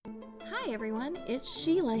Hi everyone, it's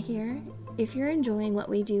Sheila here. If you're enjoying what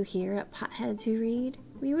we do here at Potheads Who Read,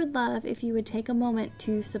 we would love if you would take a moment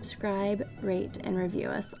to subscribe, rate, and review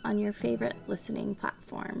us on your favorite listening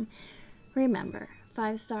platform. Remember,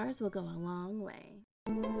 5 stars will go a long way.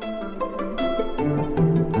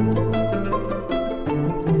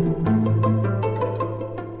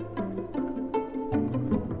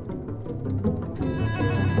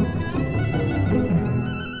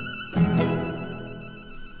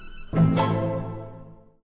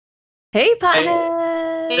 Hey,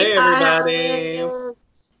 Potheads! Hey, everybody!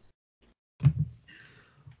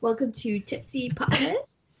 Welcome to Tipsy Potheads.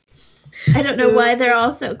 I don't know why they're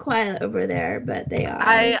all so quiet over there, but they are.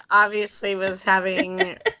 I obviously was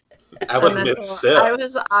having I was mid-sip. I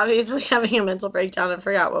was obviously having a mental breakdown and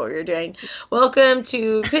forgot what we were doing. Welcome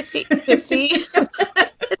to Pitsy.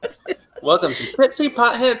 Welcome to Tipsy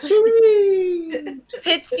Potheads Who Read.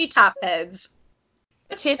 Pitsy Top Heads.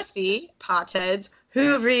 Tipsy Potheads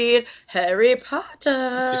Who Read Harry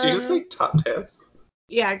Potter. Did you just say top heads?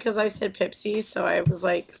 Yeah, because I said Pipsy, so I was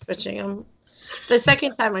like switching them. The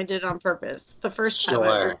second time I did it on purpose. The first time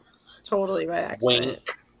I did it totally by accident.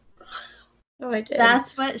 Wink. Oh, I did.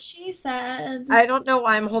 That's what she said. I don't know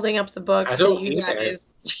why I'm holding up the book. I so don't you either. guys.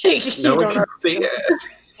 No one can see it.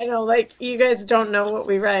 I know, like, you guys don't know what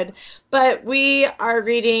we read. But we are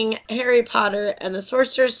reading Harry Potter and the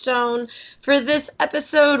Sorcerer's Stone. For this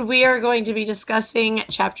episode, we are going to be discussing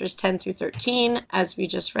chapters 10 through 13, as we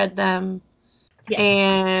just read them. Yes.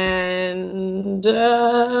 And,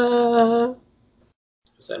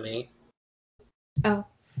 Is that me? Oh.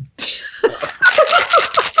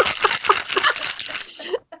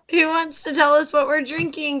 Who wants to tell us what we're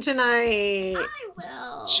drinking tonight? I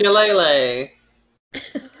will. Shillelagh.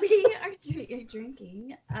 We are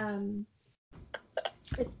drinking.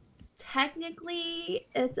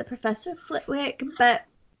 It's a Professor Flitwick, but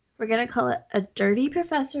we're going to call it a dirty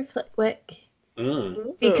Professor Flitwick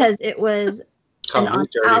because it was Call me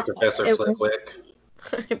dirty Professor it Flitwick.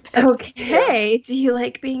 Okay. Do you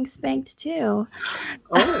like being spanked too?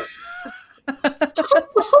 Oh.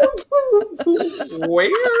 Where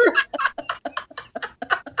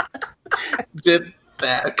did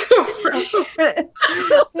that come from? Okay.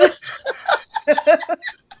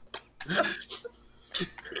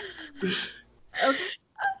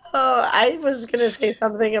 Oh, I was going to say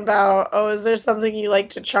something about, is there something you like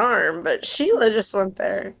to charm? But Sheila just went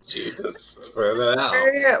there. She just threw it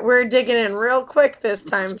out. We're digging in real quick this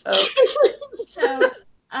time, folks. So,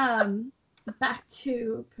 back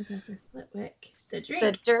to Professor Flitwick, the drink.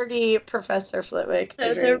 The dirty Professor Flitwick.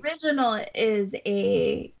 So the original is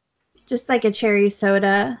just like a cherry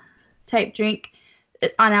soda type drink,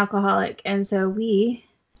 non-alcoholic, and so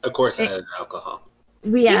Of course, I added alcohol.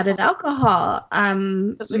 We added alcohol.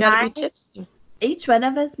 Because we gotta be tipsy. Each one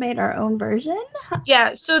of us made our own version.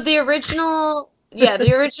 Yeah. So the original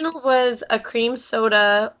was a cream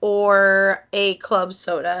soda or a club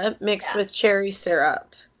soda mixed with cherry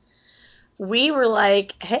syrup. We were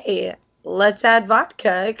like, hey, let's add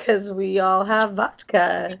vodka because we all have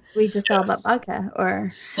vodka. We just all about vodka, or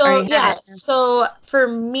So for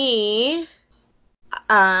me,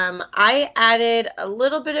 I added a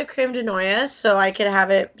little bit of creme de noix so I could have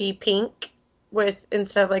it be pink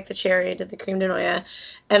instead of like the cherry, I did the creme de noix,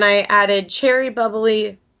 and I added cherry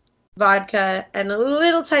bubbly vodka and a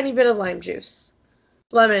little tiny bit of lemon juice.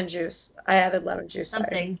 I added lemon juice.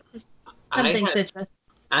 Something citrus.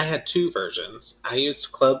 I had 2 versions. I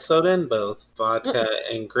used club soda in both, vodka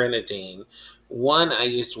and grenadine. One, I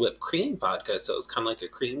used whipped cream vodka, so it was kind of like a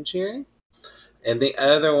cream cherry. And the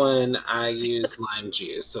other one, I used lime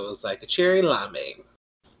juice, so it was like a cherry limeade.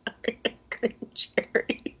 Cream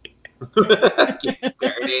cherry.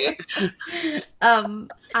 Dirty.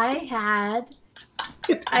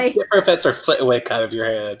 Get Professor Flitwick out of your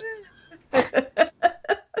head.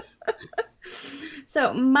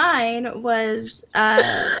 So mine was, sorry,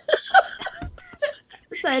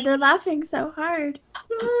 they're laughing so hard.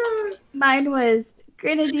 Mine was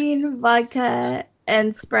grenadine, vodka,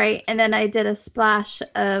 and Sprite, and then I did a splash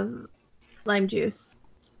of lime juice.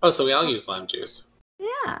 Oh, so we all use lime juice.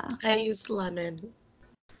 Yeah. I used lemon.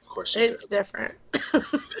 Of course you It's different.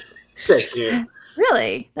 Thank you.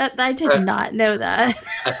 Really? I did not know that.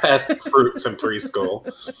 I passed fruits in preschool.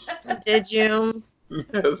 Did you?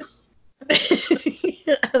 Yes.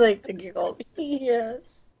 I like the giggle.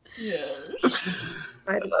 Yes.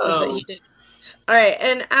 I just love that you did. All right,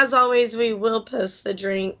 and as always, we will post the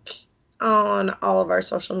drink on all of our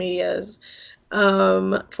social medias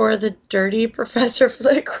for the dirty Professor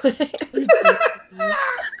Flitwick.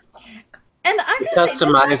 And I'm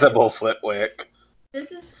Customizable Flitwick.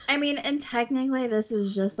 This is, I mean, and technically this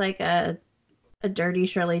is just like a dirty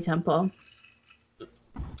Shirley Temple.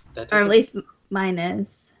 Or at least mine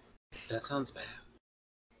is. That sounds bad.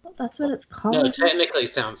 Well, that's what it's called. No, technically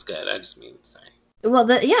sounds good. I just mean, sorry. Well,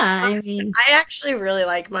 I mean, I actually really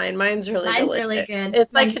like mine. Mine's delicious. Really good.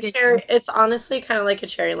 It's like a cherry. It's honestly kind of like a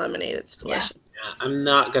cherry lemonade. It's delicious. Yeah, I'm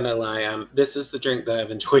not gonna lie. This is the drink that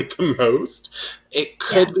I've enjoyed the most. It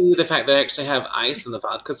could be the fact that I actually have ice and the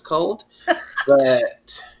vodka's cold,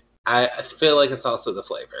 but I feel like it's also the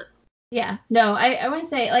flavor. Yeah. No, I want to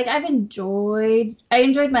say, like, I enjoyed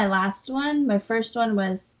my last one. My first one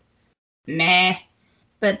was meh.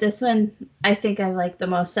 But this one, I think I like the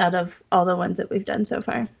most out of all the ones that we've done so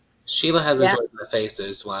far. Sheila has enjoyed my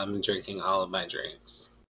faces while I'm drinking all of my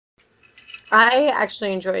drinks. I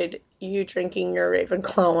actually enjoyed you drinking your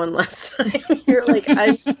Ravenclaw one last time. You're like,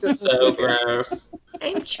 I'm so gross.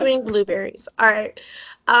 I'm chewing blueberries. All right.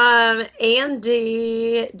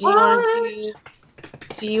 Andy, do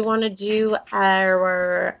you want to do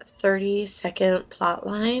our 30-second plot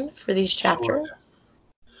line for these chapters? Sure.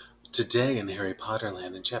 Today in Harry Potter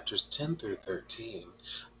Land in chapters 10 through 13,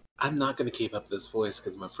 I'm not going to keep up this voice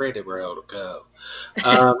because I'm afraid it will go.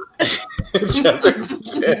 Chapters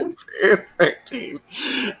 10 through 13.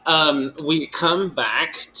 We come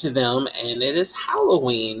back to them and it is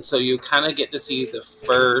Halloween, so you kind of get to see the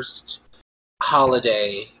first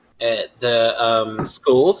holiday at the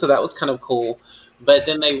school, so that was kind of cool. But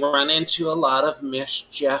then they run into a lot of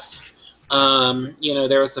mischief.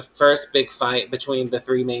 There was the first big fight between the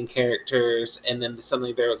three main characters, and then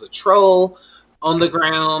suddenly there was a troll on the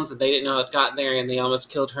grounds, and they didn't know it got there, and they almost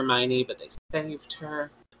killed Hermione, but they saved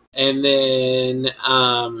her. And then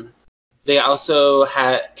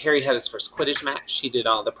Harry had his first Quidditch match. He did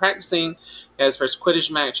all the practicing. He had his first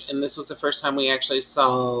Quidditch match, and this was the first time we actually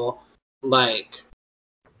saw, like,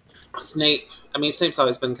 Snape. I mean, Snape's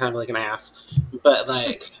always been kind of like an ass, but,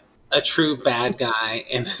 like, a true bad guy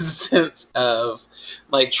in the sense of,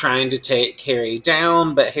 like, trying to take Harry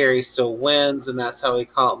down, but Harry still wins, and that's how he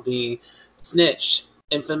caught the snitch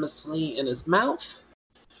infamously in his mouth.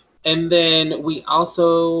 And then we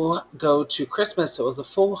also go to Christmas. So it was a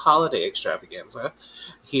full holiday extravaganza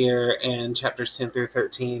here in chapters 10 through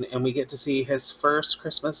 13, and we get to see his first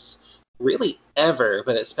Christmas really ever,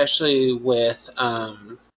 but especially with, oh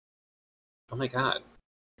my god.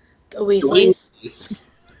 The Weasleys.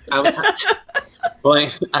 I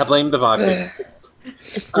blame the vodka.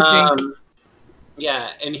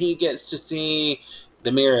 Yeah, and he gets to see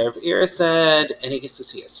the Mirror of Erised, and he gets to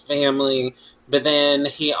see his family. But then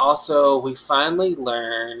we finally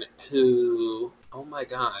learn who, oh my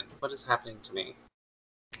god, what is happening to me?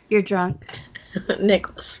 You're drunk.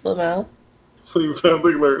 Nicholas Flamel. We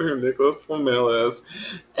finally learn who Nicholas Flamel is,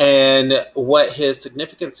 and what his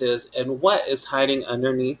significance is, and what is hiding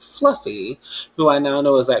underneath Fluffy, who I now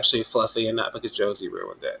know is actually Fluffy, and not because Josie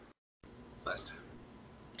ruined it last time.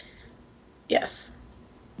 Yes.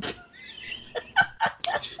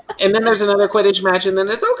 And then there's another Quidditch match, and then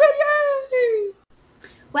it's okay, yay!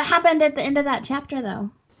 What happened at the end of that chapter, though?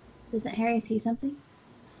 Doesn't Harry see something?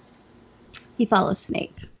 He follows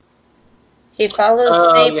Snape. He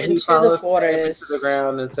follows Snape into the forest. Into the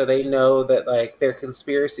ground, and so they know that, like, their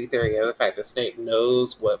conspiracy theory of the fact that Snape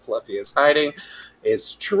knows what Fluffy is hiding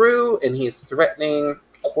is true, and he's threatening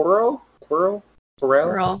Quirrell.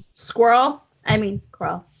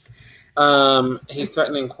 He's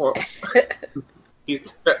threatening Quirrell.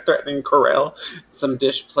 He's threatening Quirrell some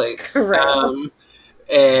dish plates.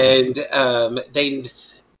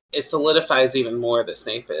 It solidifies even more that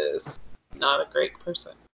Snape is not a great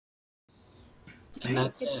person. And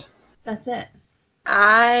that's it. That's it.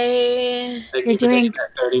 Thank you for taking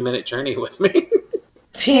that 30-minute journey with me.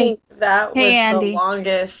 I think that was the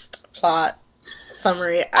longest plot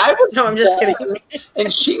summary. I'm just kidding.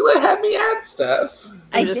 And Sheila had me add stuff.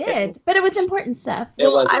 I did, but it was important stuff.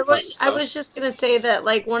 I was just gonna say that,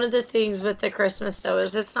 like, one of the things with the Christmas though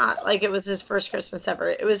is it's not like it was his first Christmas ever.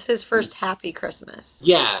 It was his first happy Christmas.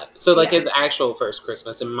 Yeah. So his actual first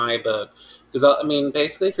Christmas in my book. Because I mean,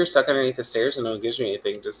 basically, if you're stuck underneath the stairs and no one gives you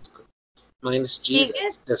anything, just minus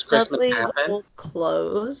Jesus. Does Christmas happen? Old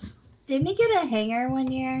clothes. Didn't he get a hanger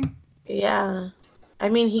one year? Yeah. I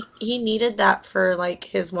mean, he needed that for, like,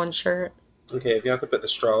 his one shirt. Okay, if y'all could put the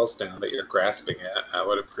straws down that you're grasping at, I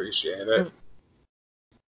would appreciate it.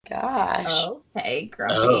 Gosh. Okay,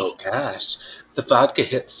 grumpy. Oh, gosh. The vodka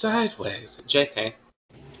hit sideways. JK.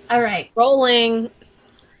 All right. Rolling.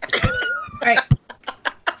 All right.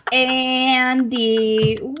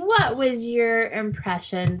 Andy, what was your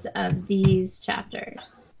impressions of these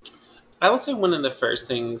chapters? I would say one of the first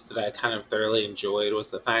things that I kind of thoroughly enjoyed was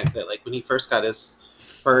the fact that, like, when he first got his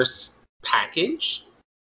first package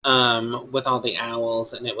with all the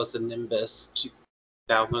owls, and it was the Nimbus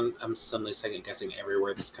 2000. I'm suddenly second guessing every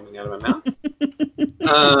word that's coming out of my mouth.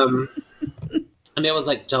 And it was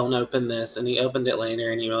like, don't open this. And he opened it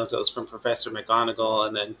later, and he realized it was from Professor McGonagall.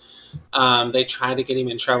 And then they tried to get him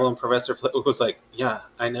in trouble, and Professor Flitwick was like, yeah,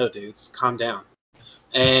 I know, dudes, calm down.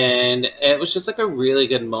 And it was just like a really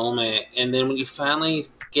good moment. And then when you finally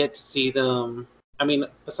get to see them, I mean,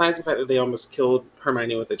 besides the fact that they almost killed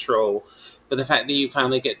Hermione with a troll, but the fact that you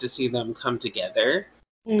finally get to see them come together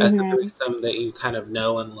as the threesome that you kind of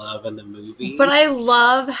know and love in the movie. But I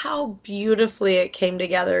love how beautifully it came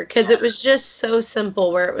together, because it was just so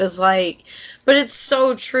simple, where it was like, but it's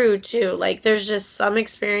so true too. Like, there's just some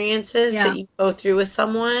experiences that you go through with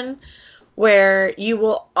someone where you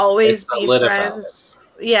will always be friends.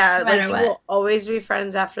 Yeah, like you will always be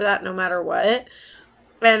friends after that, no matter what.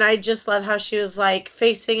 And I just love how she was like,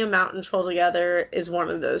 facing a mountain troll together is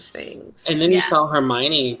one of those things. And then you saw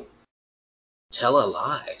Hermione tell a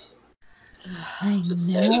lie to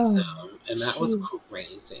save them, and that was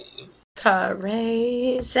crazy.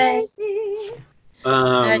 Crazy.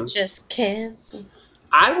 I just can't see.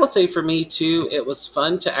 I will say for me too, it was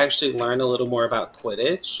fun to actually learn a little more about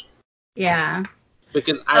Quidditch. Yeah.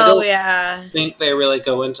 Because I don't think they really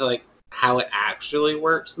go into like how it actually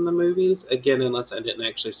works in the movies. Again, unless I didn't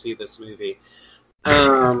actually see this movie.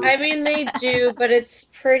 I mean, they do, but it's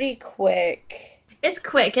pretty quick. It's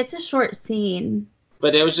quick. It's a short scene.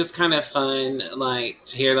 But it was just kind of fun, like,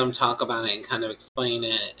 to hear them talk about it and kind of explain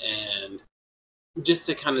it, and just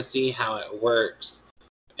to kind of see how it works.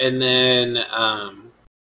 And then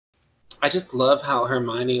I just love how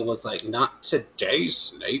Hermione was like, not today,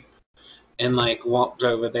 Snape, and like walked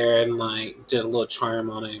over there and like did a little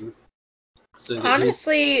charm on him. So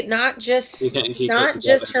honestly, not just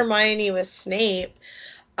Hermione with Snape.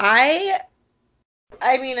 I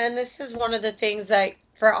mean, and this is one of the things that,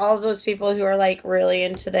 for all of those people who are like really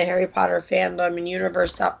into the Harry Potter fandom and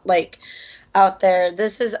universe out there,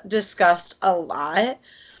 this is discussed a lot,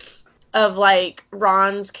 of like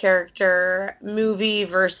Ron's character, movie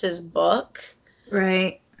versus book.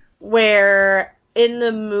 Right. Where in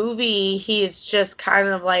the movie he's just kind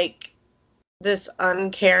of like this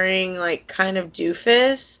uncaring, like kind of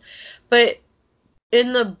doofus, but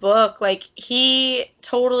in the book, like, he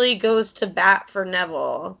totally goes to bat for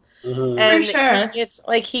Neville. Mm-hmm. And for sure.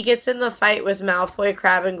 he gets in the fight with Malfoy,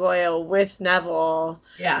 Crabbe, and Goyle with Neville.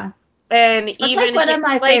 Yeah. And that's even like one of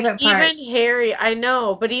my favorite parts. Even Harry, I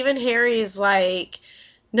know, but even Harry's like,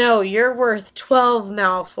 no, you're worth 12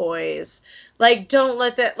 Malfoys. Like, don't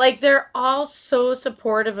let that, like, they're all so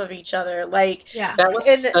supportive of each other. Like, yeah. That was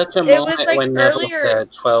such a moment like when Neville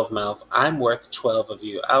said 12 Malfoy, I'm worth 12 of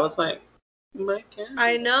you. I was like,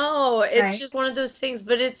 I know, it's just one of those things,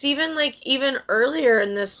 but it's even earlier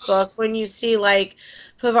in this book when you see like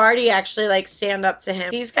Pavarti actually like stand up to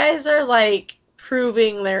him. These guys are like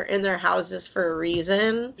proving they're in their houses for a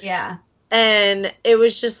reason. Yeah. And it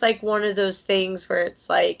was just like one of those things where it's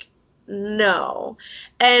like, no.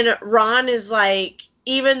 And Ron is like,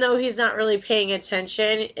 even though he's not really paying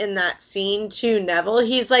attention in that scene to Neville,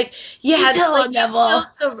 he's like, yeah, you tell him, Neville.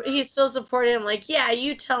 He's still supporting him, like, yeah,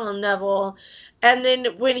 you tell him, Neville. And then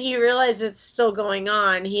when he realizes it's still going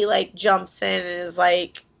on, he like jumps in and is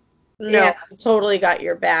like, no, I totally got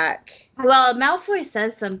your back. Well, Malfoy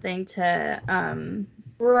says something to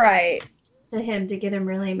to him to get him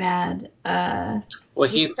really mad. Well,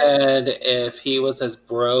 he said if he was as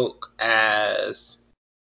broke as,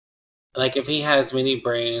 like, if he has many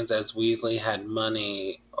brains as Weasley had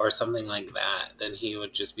money or something like that, then he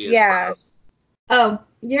would just be as broke. Oh,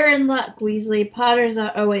 you're in luck, Weasley. Potter's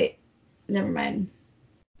oh, wait. Never mind.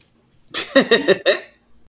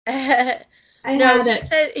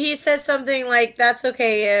 He said something like, that's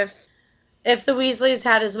okay if the Weasleys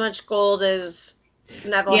had as much gold as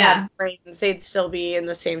Neville had brains, they'd still be in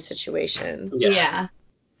the same situation. Yeah.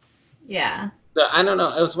 So, I don't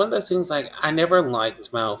know. It was one of those things, like, I never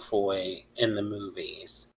liked Malfoy in the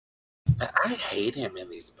movies. I hate him in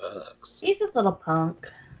these books. He's a little punk.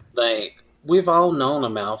 Like, we've all known a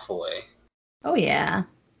Malfoy. Oh, yeah.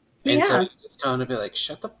 And so you just kind of be like,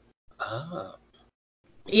 shut the up.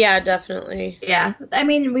 Yeah, definitely. Yeah. I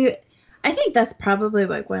mean, I think that's probably,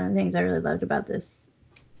 like, one of the things I really loved about this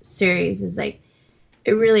series is, like,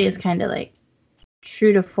 it really is kind of, like,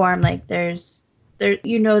 true to form. Like, there's the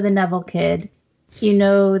Neville kid. You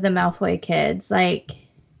know the Malfoy kids, like.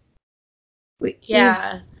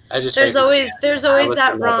 There's always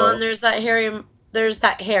that Ron. There's that Harry. There's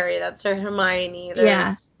that Harry. That's our Hermione.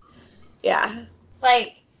 Yeah.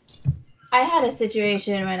 Like, I had a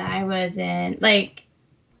situation when I was in, like,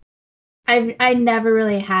 I never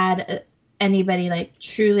really had anybody like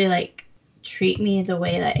truly like treat me the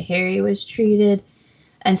way that Harry was treated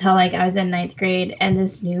until like I was in 9th grade, and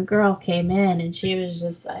this new girl came in and she was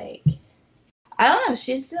just like, I don't know,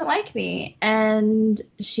 she just didn't like me, and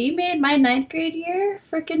she made my 9th grade year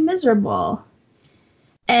freaking miserable.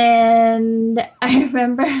 And I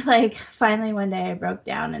remember like finally one day I broke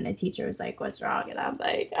down and the teacher was like, "What's wrong?" And I'm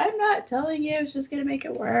like, "I'm not telling you, it's just gonna make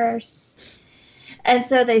it worse." And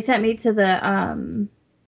so they sent me to the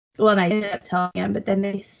well, and I ended up telling him, but then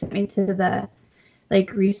they sent me to the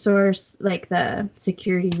like resource, like the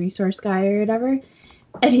security resource guy or whatever.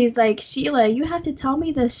 And he's like, "Sheila, you have to tell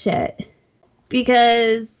me this shit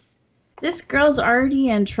because this girl's already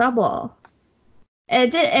in trouble."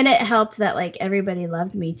 And it helped that like everybody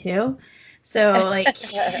loved me too. So like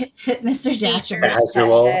Mr. Jackson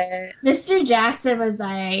was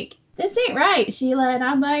like, "This ain't right, Sheila." And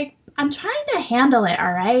I'm like, "I'm trying to handle it,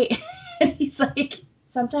 all right?" And he's like,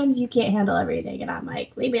 "Sometimes you can't handle everything." And I'm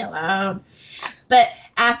like, "Leave me alone." But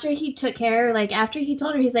after he took care, like after he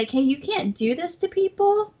told her, he's like, "Hey, you can't do this to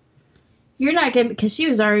people. You're not good," because she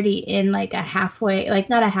was already in like a halfway, like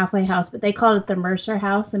not a halfway house, but they called it the Mercer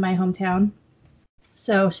House in my hometown.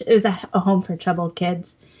 So it was a home for troubled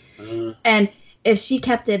kids. And if she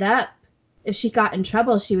kept it up, if she got in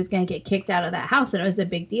trouble, she was going to get kicked out of that house, and it was a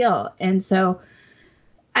big deal. And so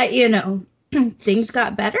things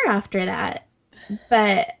got better after that.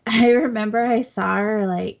 But I remember I saw her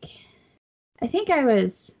like, I think I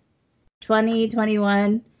was 20,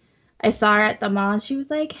 21. I saw her at the mall and she was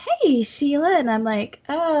like, "Hey, Sheila." And I'm like,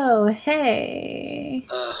 "Oh, hey."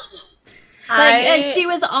 And she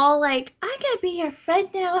was all like, "I gotta be your friend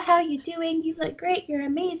now. How you doing? You look great. You're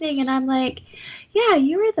amazing." And I'm like, "Yeah,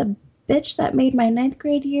 you were the bitch that made my 9th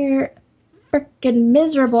grade year freaking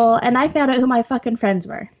miserable." And I found out who my fucking friends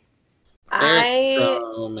were.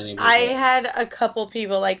 So many people. I had a couple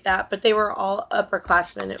people like that, but they were all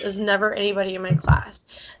upperclassmen. It was never anybody in my class.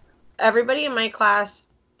 Everybody in my class,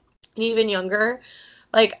 even younger,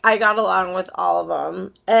 like I got along with all of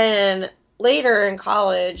them. And later in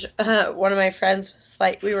college, one of my friends was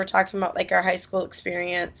like, we were talking about like our high school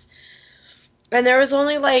experience, and there was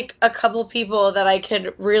only like a couple people that I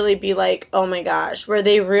could really be like, "Oh my gosh," where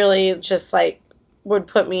they really just like would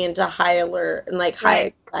put me into high alert and like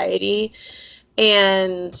high anxiety.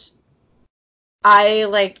 And I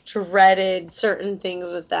like dreaded certain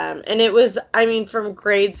things with them. And it was, I mean, from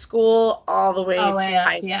grade school all the way through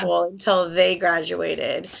high school until they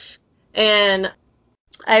graduated. And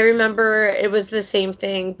I remember it was the same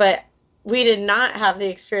thing, but we did not have the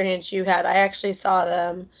experience you had. I actually saw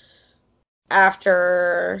them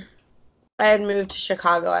after I had moved to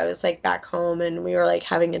Chicago. I was like back home and we were like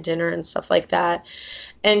having a dinner and stuff like that.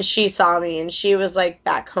 And she saw me and she was like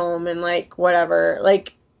back home and like whatever,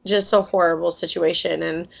 like just a horrible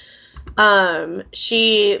situation. And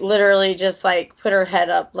she literally just like put her head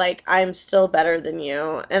up like, "I'm still better than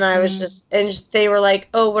you." And I was just, and they were like,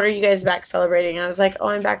 "Oh, what are you guys back celebrating?" And I was like, "Oh,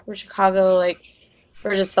 I'm back from Chicago. Like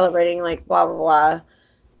we're just celebrating like blah, blah, blah."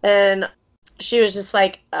 And she was just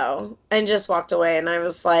like, "Oh," and just walked away. And I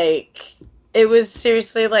was like, it was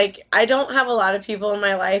seriously like, I don't have a lot of people in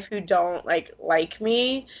my life who don't like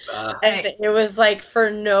me. And it was like for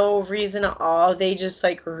no reason at all. They just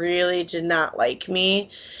like really did not like me.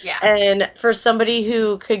 Yeah. And for somebody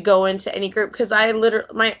who could go into any group, because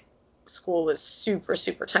my school was super,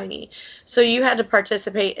 super tiny. So you had to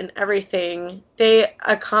participate in everything. They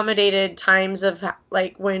accommodated times of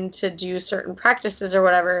like when to do certain practices or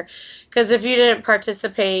whatever. Because if you didn't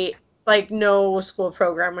participate, like no school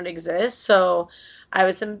program would exist. So I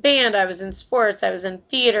was in band, I was in sports, I was in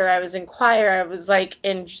theater, I was in choir, I was like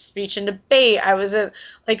in speech and debate, I was in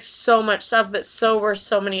like so much stuff, but so were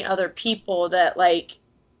so many other people that like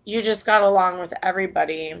you just got along with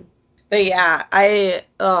everybody. But yeah, I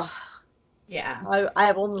will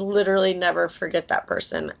literally never forget that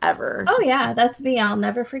person ever. Oh yeah, that's me. I'll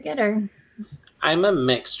never forget her. I'm a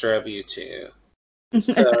mixture of you two.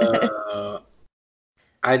 So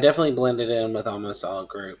I definitely blended in with almost all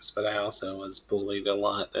groups, but I also was bullied a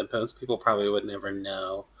lot that most people probably would never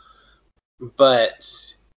know.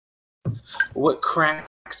 But what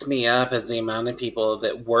cracks me up is the amount of people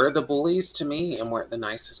that were the bullies to me and weren't the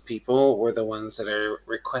nicest people were the ones that are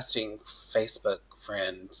requesting Facebook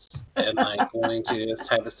friends and like wanting to do this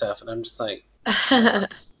type of stuff. And I'm just like, I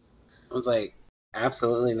was like,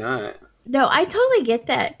 absolutely not. No, I totally get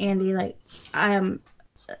that, Andy. Like, I'm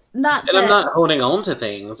not. And I'm not holding on to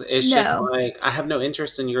things. It's just like, I have no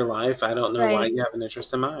interest in your life. I don't know why you have an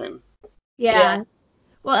interest in mine. Yeah.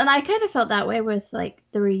 Well, and I kind of felt that way with like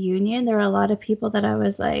the reunion. There were a lot of people that I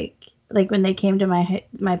was like, like when they came to my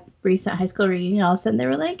recent high school reunion, all of a sudden they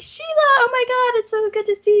were like, Sheila, oh my God, it's so good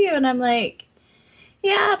to see you. And I'm like,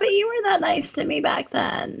 yeah, but you were that nice to me back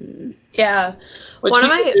then. Yeah. Which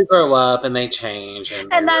people do grow up and they change.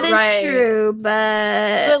 And that is true,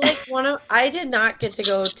 but like I did not get to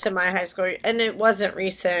go to my high school, and it wasn't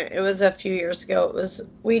recent. It was a few years ago.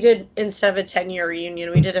 We did, instead of a 10-year reunion,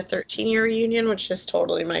 we did a 13-year reunion, which is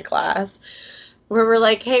totally my class, where we're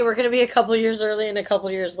like, hey, we're going to be a couple years early and a couple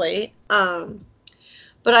years late.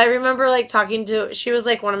 But I remember, like, she was,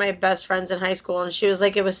 like, one of my best friends in high school, and she was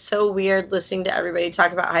like, it was so weird listening to everybody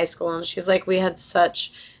talk about high school, and she's like, we had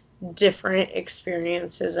such different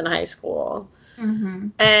experiences in high school. Mm-hmm.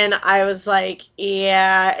 And I was like,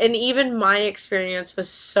 yeah, and even my experience was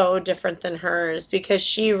so different than hers, because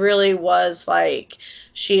she really was, like,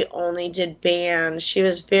 she only did band. She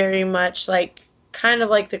was very much, like, kind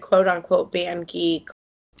of like the quote-unquote band geek.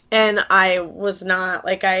 And I was not,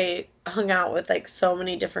 like, I hung out with, like, so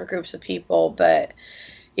many different groups of people, but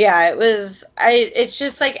yeah, it's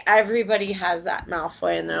just like everybody has that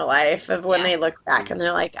Malfoy in their life of when they look back and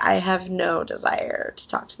they're like, I have no desire to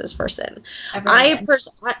talk to this person.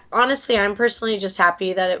 Honestly, I'm personally just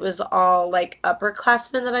happy that it was all, like,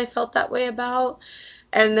 upperclassmen that I felt that way about.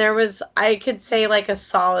 And I could say, like, a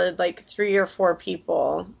solid, like, 3 or 4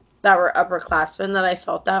 people that were upperclassmen that I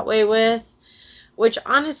felt that way with. Which,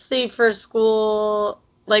 honestly, for school,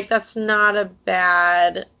 like, that's not a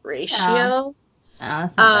bad ratio.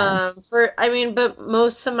 But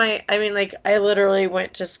most of I literally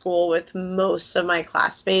went to school with most of my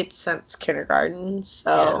classmates since kindergarten,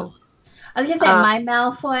 so. Yeah. I was gonna say, my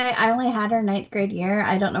Malfoy, I only had her 9th grade year.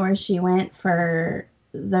 I don't know where she went for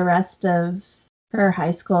the rest of her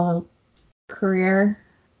high school career.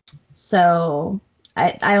 So,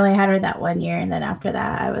 I only had her that 1 year, and then after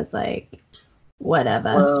that, I was like,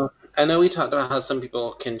 whatever. Well, I know we talked about how some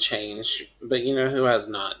people can change, but you know who has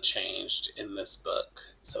not changed in this book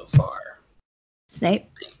so far? Snape.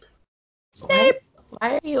 Why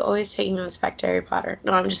are you always taking this back to Harry Potter?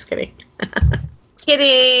 No, I'm just kidding.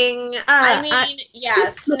 Kidding.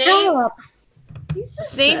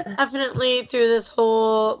 Snape definitely through this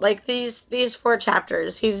whole, like, these 4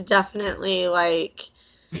 chapters, he's definitely, like,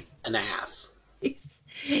 an ass. He's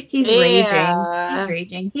raging. He's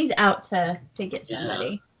raging. He's out to get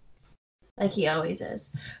somebody. Like he always is.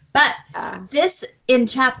 But this, in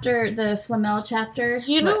the Flamel chapter,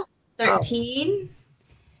 13,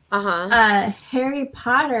 Harry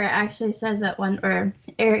Potter actually says that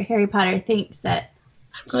Harry Potter thinks that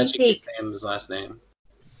I'm glad you keep saying his last name.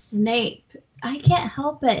 Snape. I can't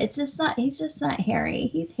help it. He's just not Harry.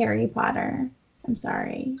 He's Harry Potter. I'm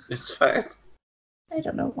sorry. It's fine. I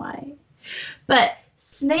don't know why. But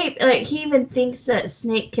Snape, like, he even thinks that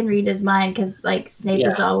Snape can read his mind because, like, Snape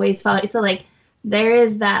is always following. So, like, there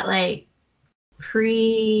is that, like,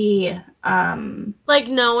 like,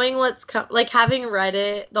 knowing what's coming, like, having read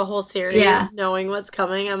it, the whole series, knowing what's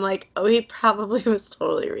coming, I'm like, oh, he probably was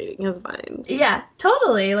totally reading his mind. Yeah,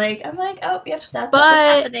 totally. Like, I'm like, oh, yep, that's what's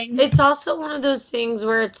happening. But it's also one of those things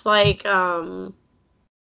where it's like,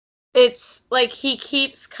 it's like he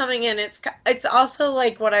keeps coming in. It's also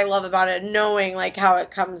like what I love about it, knowing like how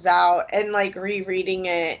it comes out and like rereading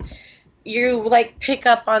it. You like pick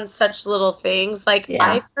up on such little things. Like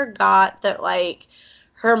I forgot that like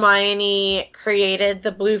Hermione created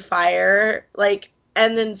the blue fire, like,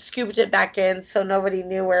 and then scooped it back in so nobody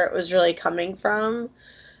knew where it was really coming from.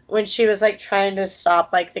 When she was like trying to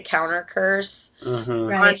stop like the counter curse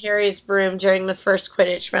on Harry's broom during the first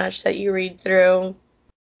Quidditch match that you read through.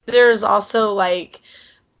 There's also, like,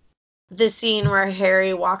 the scene where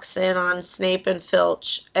Harry walks in on Snape and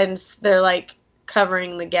Filch, and they're, like,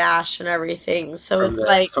 covering the gash and everything. So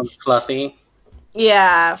from Fluffy?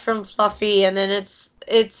 Yeah, from Fluffy, and then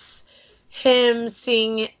it's him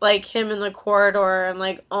seeing, like, him in the corridor and,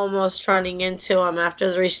 like, almost running into him after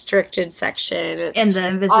the restricted section. And the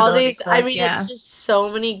invisibility club, it's just so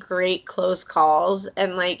many great close calls,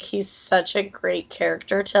 and, like, he's such a great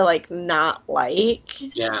character to, like, not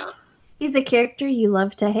like. Yeah. He's a character you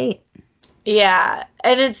love to hate. Yeah,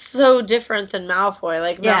 and it's so different than Malfoy.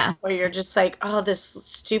 Like, Malfoy, you're just like, oh, this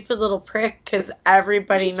stupid little prick, because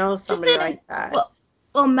everybody knows somebody like that.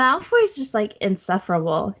 Well, Malfoy's just, like,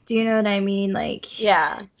 insufferable. Do you know what I mean? Like...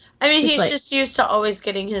 Yeah. I mean, he's just used to always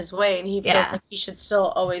getting his way, and he feels like he should still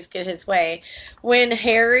always get his way. When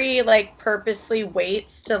Harry, like, purposely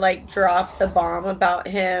waits to, like, drop the bomb about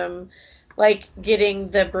him, like, getting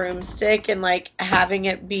the broomstick and, like, having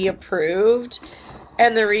it be approved,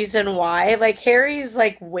 and the reason why, like, Harry's,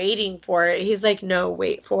 like, waiting for it. He's like, no,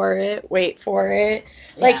 wait for it. Yeah.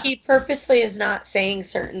 Like, he purposely is not saying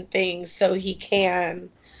certain things so he can,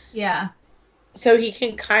 Yeah. So he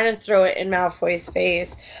can kind of throw it in Malfoy's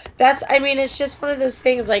face. It's just one of those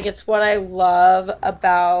things, like, it's what I love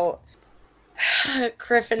about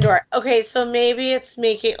Gryffindor. Okay, so maybe it's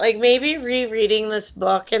maybe rereading this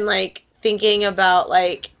book and, like, thinking about,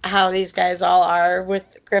 like, how these guys all are with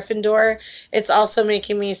Gryffindor, it's also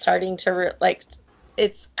making me starting to,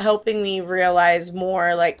 it's helping me realize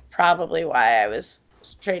more, like, probably why I was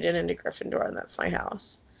traded into Gryffindor and that's my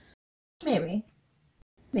house. Maybe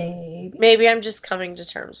I'm just coming to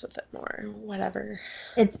terms with it more. Whatever.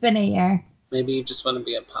 It's been a year. Maybe you just want to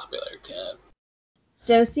be a popular kid.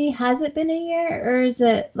 Josie, has it been a year, or is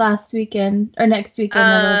it last weekend or next weekend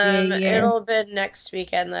that'll be a year? It'll be next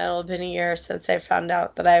weekend that'll have been a year since I found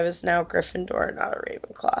out that I was now Gryffindor, not a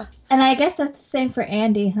Ravenclaw. And I guess that's the same for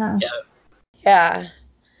Andy, huh? Yeah.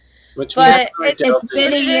 It's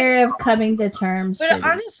been a year of coming to terms. But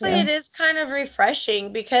honestly, it is kind of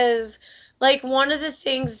refreshing because, like, one of the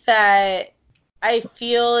things that I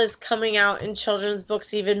feel is coming out in children's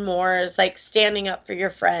books even more is, like, standing up for your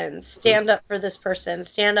friends, stand up for this person,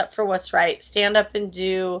 stand up for what's right, stand up and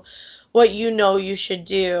do what you know you should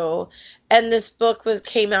do. And this book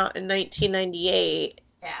came out in 1998.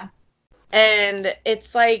 Yeah. And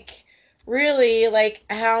it's like, really, like,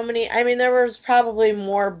 how many, there was probably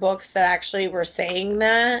more books that actually were saying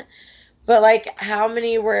that, but, like, how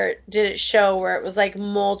many did it show where it was, like,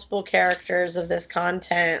 multiple characters of this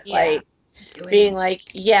content, like, being like,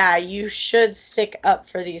 yeah, you should stick up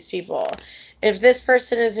for these people. If this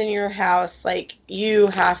person is in your house, like, you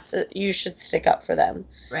should stick up for them.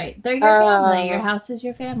 Right. They're your family. Your house is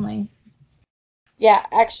your family. Yeah,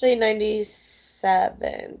 actually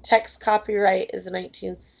 97. Text copyright is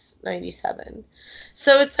 1997.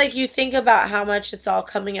 So it's like you think about how much it's all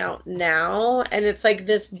coming out now, and it's like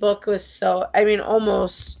this book was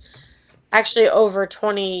almost actually over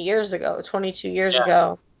 20 years ago, 22 years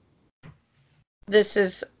ago. This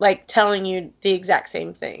is, like, telling you the exact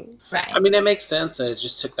same thing. Right. It makes sense that it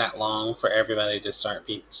just took that long for everybody to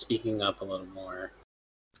start speaking up a little more.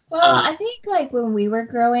 Well, I think, like, when we were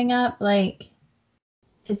growing up, like,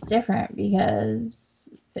 it's different because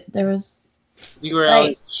there was... You were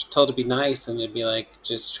always told to be nice, and they'd be like,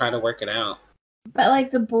 just try to work it out. But,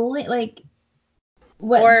 like, the bullying, like...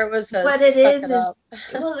 Or it was what it is,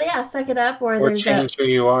 well, yeah, suck it up. Or change who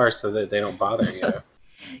you are so that they don't bother you.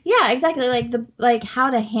 Yeah, exactly. Like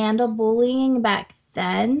how to handle bullying back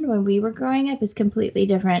then when we were growing up is completely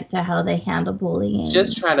different to how they handle bullying.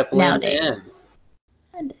 Just try to blend in.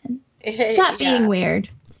 Stop being weird.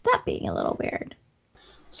 Stop being a little weird.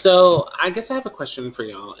 So I guess I have a question for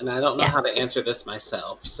y'all, and I don't know how to answer this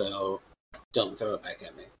myself, so don't throw it back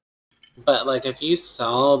at me. But, like, if you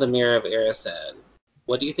saw the Mirror of Erised,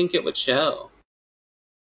 what do you think it would show?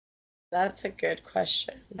 That's a good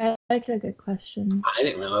question. That's a good question. I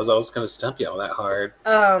didn't realize I was going to stump y'all that hard.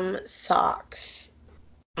 Socks.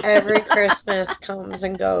 Every Christmas comes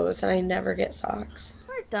and goes, and I never get socks.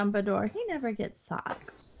 Poor Dumbledore. He never gets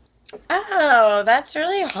socks. Oh, that's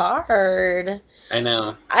really hard. I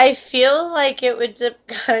know. I feel like it would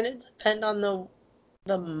kind of depend on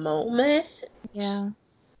the moment. Yeah.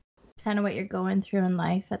 Kind of what you're going through in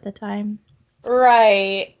life at the time.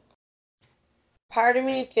 Right. Part of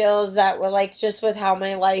me feels that just with how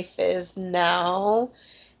my life is now,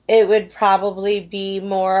 it would probably be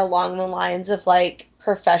more along the lines of, like,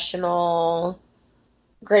 professional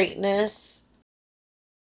greatness.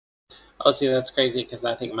 Oh, see, that's crazy because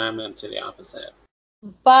I think mine went to the opposite.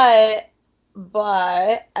 But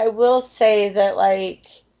I will say that, like,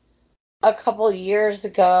 a couple years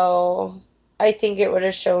ago, I think it would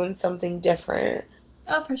have shown something different.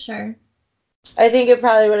 Oh, for sure. I think it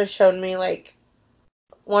probably would have shown me, like,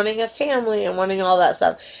 wanting a family and wanting all that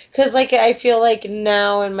stuff. Because, like, I feel like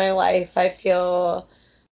now in my life, I feel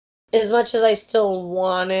as much as I still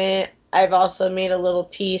want it, I've also made a little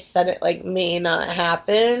peace that it, like, may not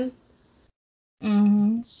happen.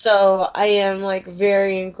 Mm-hmm. So I am, like,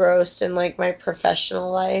 very engrossed in, like, my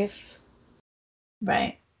professional life.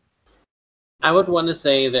 Right. I would want to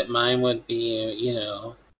say that mine would be,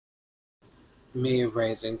 me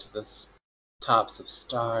rising to the tops of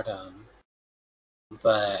stardom.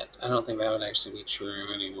 But I don't think that would actually be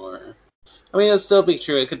true anymore. It'll still be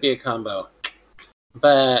true. It could be a combo.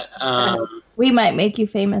 But we might make you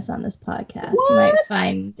famous on this podcast. What?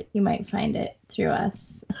 You might find it through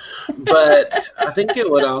us. But I think it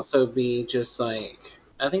would also be just like,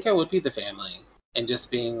 I think I would be the family and just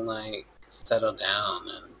being like settled down.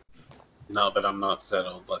 And not that I'm not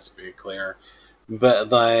settled, let's be clear. But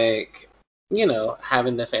like,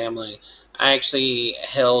 having the family. I actually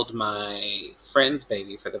held my friend's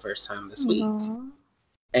baby for the first time this week. Aww.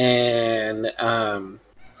 And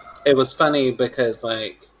it was funny because,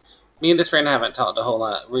 like, me and this friend haven't talked a whole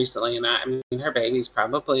lot recently, and I mean, her baby's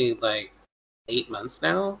probably, like, 8 months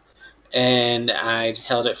now, and I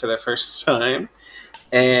held it for the first time,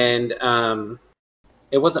 and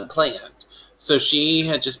it wasn't planned. So she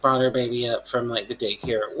had just brought her baby up from, like, the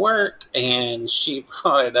daycare at work, and she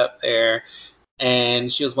brought it up there,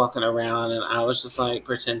 and she was walking around, and I was just, like,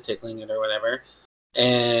 pretend tickling it or whatever.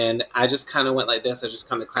 And I just kind of went like this. I just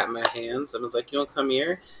kind of clapped my hands and was like, you want to come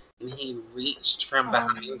here? And he reached from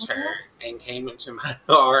behind her and came into my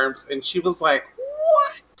arms. And she was like,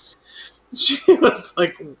 what? She was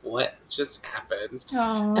like, what just happened?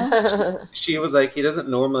 She was like, he doesn't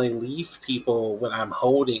normally leave people when I'm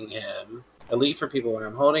holding him. I leave for people when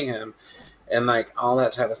I'm holding him. And, like, all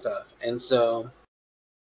that type of stuff. And so,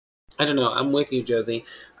 I don't know. I'm with you, Josie.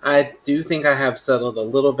 I do think I have settled a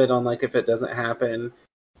little bit on, like, if it doesn't happen,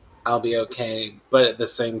 I'll be okay. But at the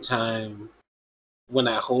same time, when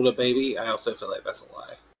I hold a baby, I also feel like that's a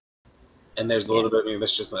lie. And there's a little bit of me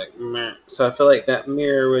that's just like, meh. So I feel like that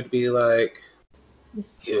mirror would be like,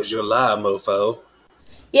 here's your lie, mofo.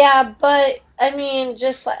 Yeah, but I mean,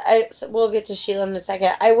 we'll get to Sheila in a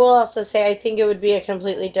second. I will also say I think it would be a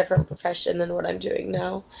completely different profession than what I'm doing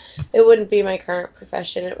now. It wouldn't be my current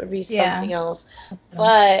profession. It would be something else.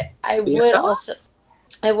 But I would also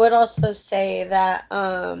say that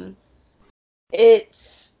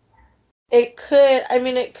it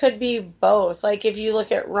could be both. Like, if you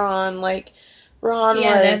look at Ron, like, Ron was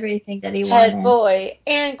everything that he head wanted. boy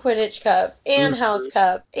and Quidditch Cup and House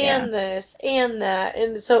Cup and this and that,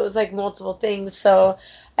 and so it was like multiple things. So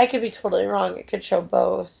I could be totally wrong. It could show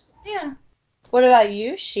both. Yeah. What about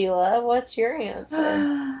you, Sheila? What's your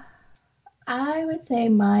answer? I would say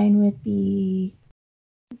mine would be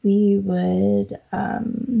we would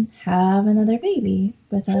have another baby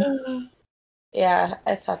with us. Yeah,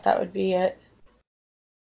 I thought that would be it.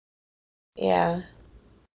 Yeah.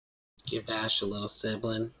 Give Ash a little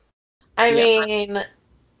sibling. I mean,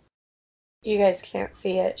 you guys can't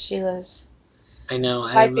see it. Sheila's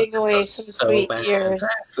wiping away some sweet tears.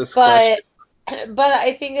 But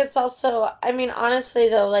I think it's also, I mean, honestly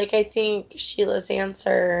though, like, I think Sheila's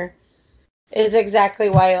answer is exactly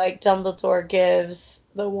why, like, Dumbledore gives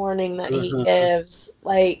the warning that he gives,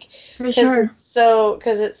 like, because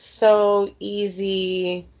it's so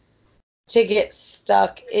easy to get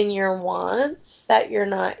stuck in your wants that you're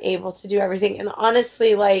not able to do everything. And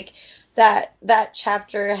honestly, like, that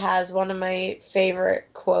chapter has one of my favorite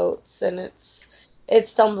quotes, and it's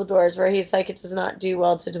Dumbledore's, where he's like, it does not do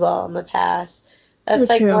well to dwell on the past. That's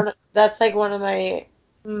one of my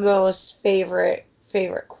most favorite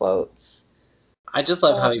quotes. I just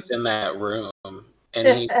love how he's in that room. And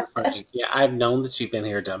he's just like, yeah, I've known that you've been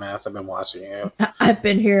here, dumbass. I've been watching you. I've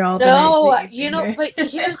been here all the nights. No, but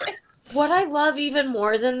here's what I love even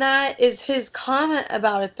more than that is his comment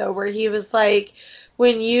about it, though, where he was like,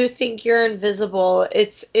 when you think you're invisible,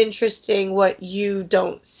 it's interesting what you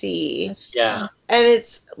don't see. Yeah. And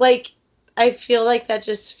it's like, I feel like that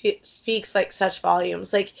just speaks like such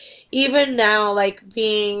volumes. Like, even now, like,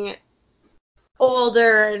 being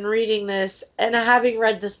older and reading this and having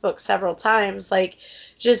read this book several times, like,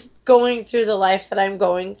 just going through the life that I'm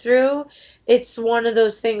going through, it's one of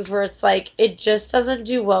those things where it's like, it just doesn't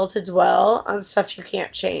do well to dwell on stuff you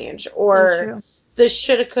can't change, or the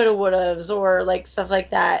shoulda, coulda, wouldas, or like stuff like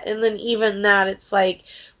that. And then even that, it's like,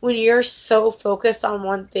 when you're so focused on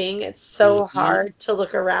one thing, it's so hard to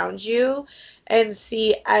look around you and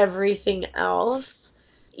see everything else.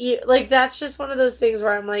 Like, that's just one of those things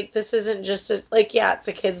where I'm like, this isn't just it's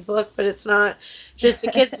a kid's book, but it's not just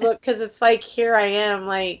a kid's book, because it's like, here I am,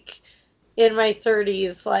 like, in my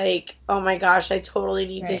 30s, like, oh my gosh, I totally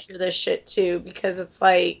need to hear this shit too, because it's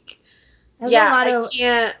like,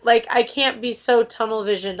 I can't be so tunnel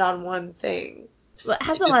visioned on one thing. Well, it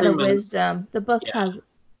has a lot of wisdom. The book has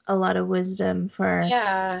a lot of wisdom for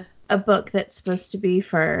a book that's supposed to be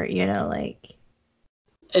for, like,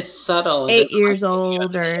 it's subtle. 8 years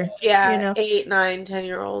old, or 8, 9,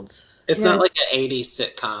 10-year-olds. It's not like an 80s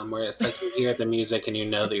sitcom where it's like you hear the music and you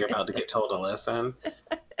know that you're about to get told to listen.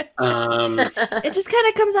 It just kind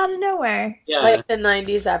of comes out of nowhere. Yeah. Like the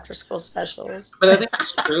 90s after school specials. But I think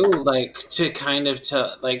it's true, like,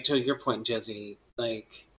 to your point, Josie, like,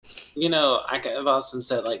 I've often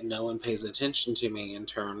said, like, no one pays attention to me in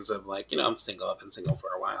terms of, like, I'm single. I've been single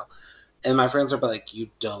for a while. And my friends are like, you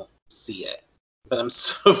don't see it. But I'm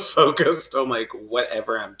so focused on, like,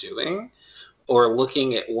 whatever I'm doing or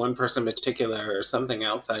looking at one person in particular or something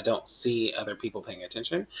else, I don't see other people paying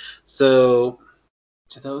attention. So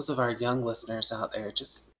to those of our young listeners out there,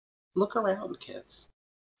 just look around, kids.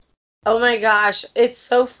 Oh my gosh, it's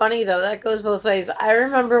so funny though. That goes both ways. I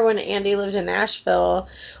remember when Andy lived in Nashville,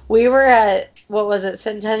 we were at, what was it,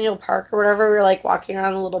 Centennial Park or whatever. We were like walking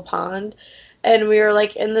around a little pond and we were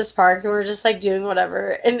like in this park and we were just like doing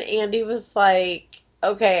whatever. And Andy was like,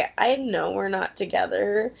 okay, I know we're not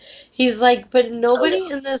together. He's like, but nobody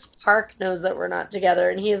in this park knows that we're not together.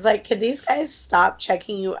 And he's like, could these guys stop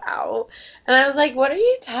checking you out? And I was like, what are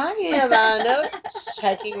you talking about? Nobody's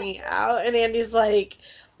checking me out. And Andy's like,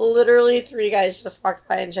 literally 3 guys just walked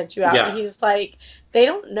by and checked you out. Yeah. And he's like, they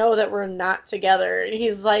don't know that we're not together. And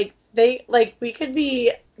he's like, we could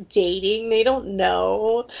be dating. They don't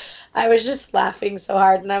know. I was just laughing so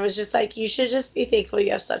hard. And I was just like, you should just be thankful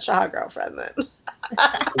you have such a hot girlfriend then.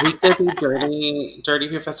 We could be dirty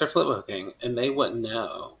Professor Flitwicking, and they wouldn't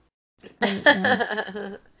know.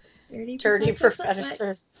 Dirty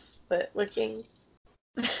Professor Flitwicking.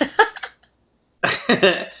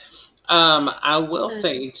 I will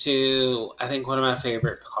say too, I think one of my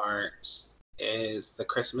favorite parts is the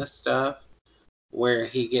Christmas stuff where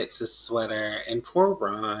he gets his sweater, and poor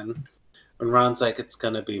Ron, when Ron's like, it's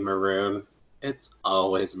gonna be maroon, it's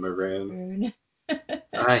always maroon.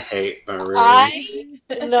 I hate maroon.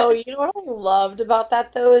 No, you know what I loved about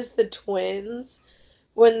that though is the twins,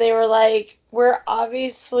 when they were like, we're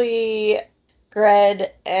obviously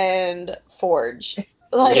Gred and Forge.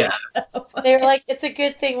 Like, yeah. They were like, it's a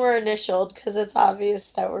good thing we're initialed because it's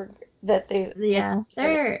obvious that they. Yeah,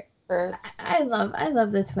 they're. I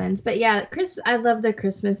love the twins, but yeah, I love the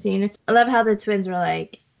Christmas scene. I love how the twins were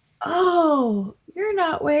like, "Oh, you're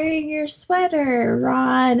not wearing your sweater,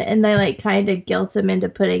 Ron," and they like kind of guilt him into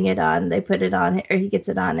putting it on. They put it on, or he gets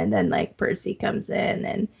it on, and then like Percy comes in,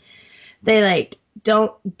 and they like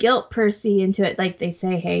don't guilt Percy into it. Like they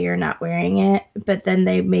say, "Hey, you're not wearing it," but then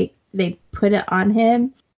they put it on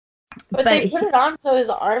him. But they put it on so his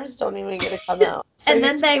arms don't even get to come out. So and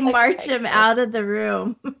then they march him out of the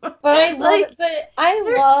room. But I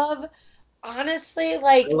love, honestly,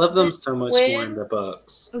 like, I love them so much more in the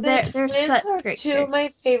books. They're such are great two of my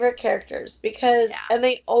favorite characters because, and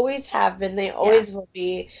they always have been, they always will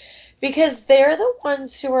be, because they're the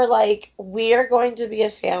ones who are like, we are going to be a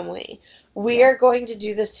family. We are going to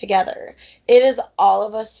do this together. It is all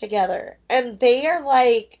of us together. And they are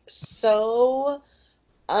like so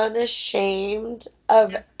unashamed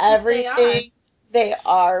of everything. They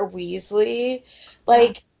are Weasley.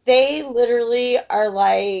 Like, they literally are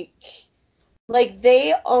like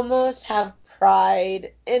they almost have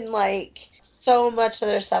pride in like so much of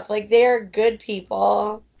their stuff. Like, they are good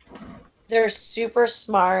people. They're super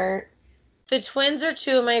smart. The twins are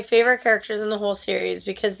two of my favorite characters in the whole series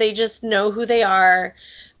because they just know who they are.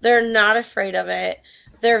 They're not afraid of it.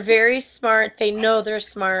 They're very smart. They know they're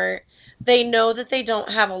smart. They know that they don't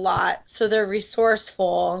have a lot, so they're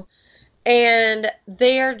resourceful. And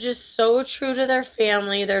they are just so true to their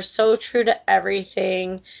family. They're so true to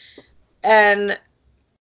everything. And,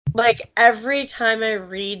 like, every time I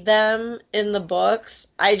read them in the books,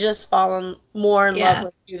 I just fall more in love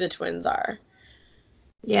with who the twins are.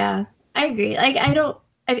 Yeah, I agree. Like, I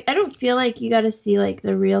don't feel like you got to see, like,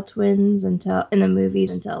 the real twins until in the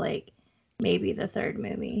movies until, like, maybe the third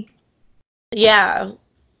movie. Yeah.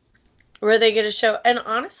 Where they get a show. And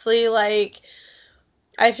honestly, like,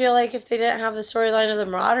 I feel like if they didn't have the storyline of the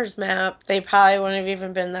Marauders map, they probably wouldn't have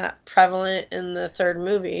even been that prevalent in the third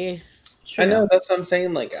movie. True. I know, that's what I'm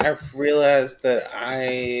saying. Like, I've realized that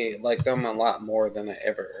I like them a lot more than I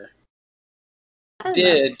ever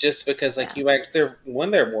did, just because, like, they're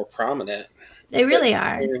more prominent. They really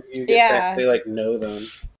are. You get to actually, like, know them.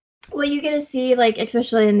 Well, you get to see, like,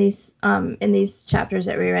 especially in these chapters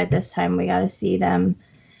that we read this time, we got to see them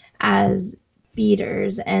as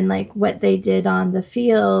beaters and like what they did on the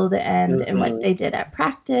field and what they did at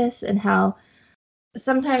practice and how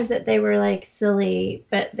sometimes that they were like silly,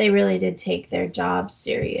 but they really did take their job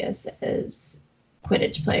serious as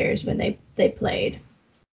Quidditch players when they played.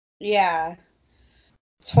 Yeah.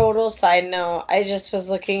 Total side note, I just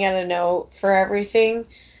was looking at a note for everything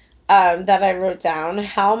that I wrote down.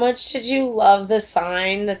 How much did you love the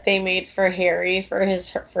sign that they made for Harry for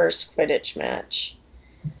his first Quidditch match?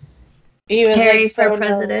 He was Harry like for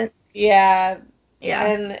president. Yeah.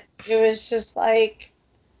 And it was just like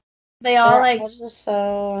they all like just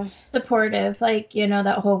so supportive, like, you know,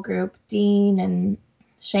 that whole group, Dean and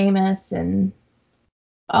Seamus and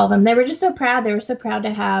all of them. They were just so proud. They were so proud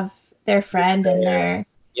to have their friend and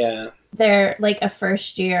their like a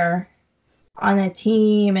first year on a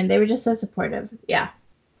team, and they were just so supportive. Yeah.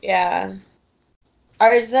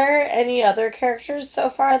 Is there any other characters so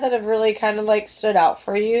far that have really kind of like stood out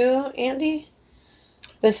for you, Andy?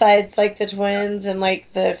 Besides like the twins and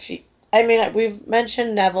like the I mean, we've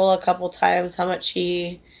mentioned Neville a couple times, how much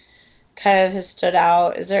he kind of has stood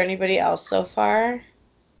out. Is there anybody else so far?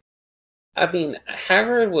 I mean,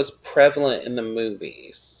 Hagrid was prevalent in the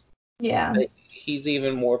movies. Yeah. He's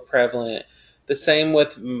even more prevalent. The same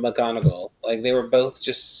with McGonagall. Like, they were both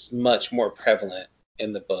just much more prevalent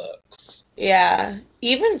in the books. Yeah.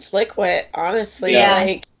 Even Flickwit, honestly. Yeah.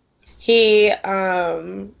 Like, he,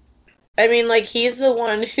 I mean, like, he's the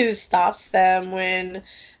one who stops them when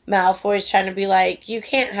Malfoy's trying to be like, you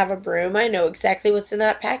can't have a broom. I know exactly what's in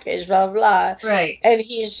that package, blah, blah. Right. And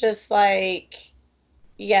he's just like,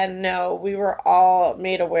 yeah, no, we were all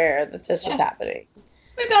made aware that this was happening.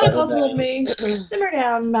 McGonagall told me. Simmer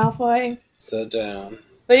down, Malfoy. Sit down.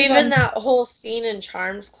 But even that whole scene in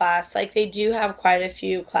Charms class, like, they do have quite a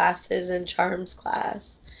few classes in Charms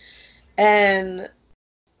class. And,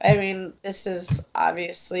 I mean, this is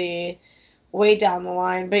obviously way down the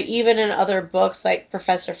line, but even in other books, like,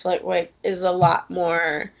 Professor Flitwick is a lot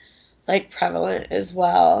more, like, prevalent as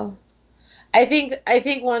well. I think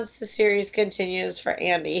once the series continues for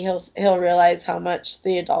Andy, he'll realize how much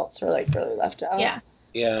the adults were, like, really left out. Yeah.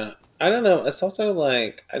 Yeah. I don't know. It's also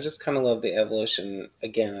like, I just kind of love the evolution.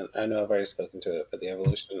 Again, I know I've already spoken to it, but the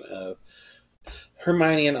evolution of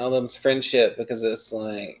Hermione and Autumn's friendship, because it's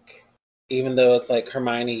like, even though it's like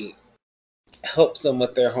Hermione helps them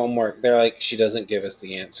with their homework, they're like, she doesn't give us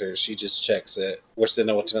the answers. She just checks it, which then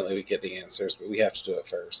ultimately we get the answers, but we have to do it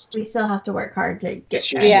first. We still have to work hard to get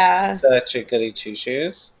there. Yeah. Such a goody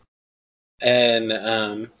two-shoes.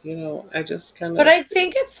 And, you know, I just kind of... But I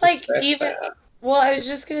think it's like even... That. Well, I was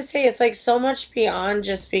just going to say, it's like so much beyond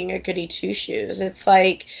just being a goody two-shoes. It's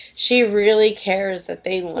like she really cares that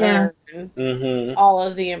they learn all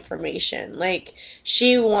of the information. Like,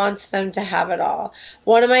 she wants them to have it all.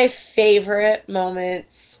 One of my favorite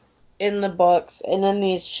moments in the books and in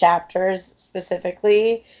these chapters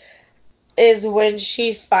specifically is when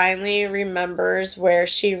she finally remembers where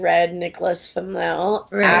she read Nicholas Flamel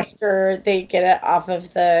after they get it off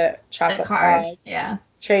of the chocolate card. Yeah.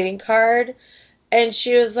 Trading card. And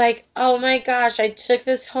she was like, oh my gosh, I took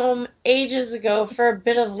this home ages ago for a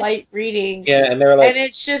bit of light reading. Yeah, and they're like... And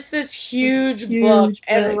it's just this huge book.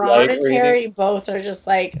 And Ron and Harry both are just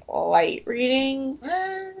like, light reading?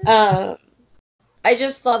 I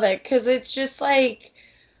just love it, because it's just like...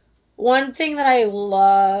 One thing that I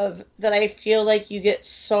love, that I feel like you get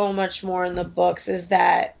so much more in the books, is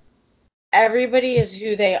that everybody is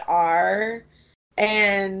who they are,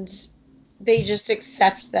 and they just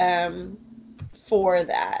accept them for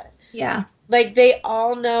that. Yeah. Like, they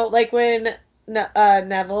all know, like, when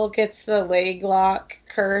Neville gets the leg lock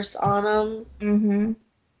curse on him,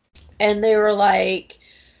 and they were like,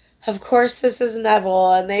 of course this is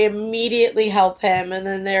Neville, and they immediately help him, and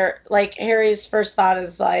then they're, like, Harry's first thought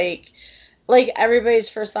is, like, everybody's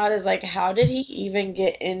first thought is, like, how did he even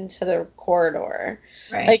get into the corridor?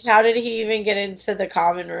 Right. Like, how did he even get into the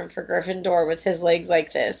common room for Gryffindor with his legs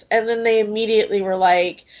like this? And then they immediately were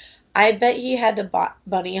like, I bet he had to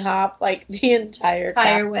bunny hop, like, the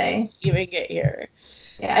entire way to even get here.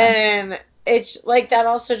 Yeah. And it's, like, that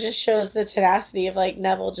also just shows the tenacity of, like,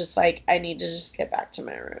 Neville just, like, I need to just get back to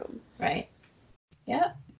my room. Right.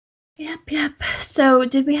 Yep. So,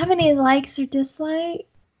 did we have any likes or dislikes?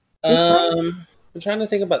 I'm trying to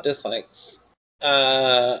think about dislikes.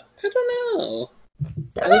 I don't know.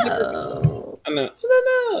 I don't know.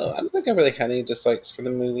 I don't think I really had any dislikes for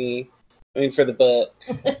the movie. I mean, for the book.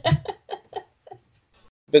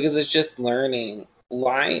 Because it's just learning.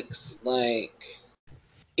 Likes, like,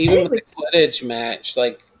 even with the Quidditch match,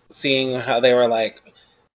 like, seeing how they were like,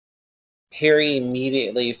 Harry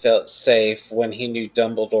immediately felt safe when he knew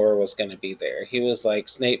Dumbledore was going to be there. He was like,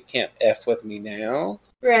 Snape can't F with me now.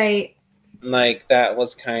 Right. Like, that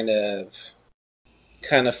was kind of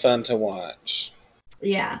fun to watch.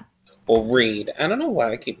 Yeah. Or read. I don't know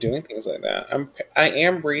why I keep doing things like that. I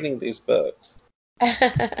am reading these books.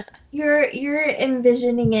 You're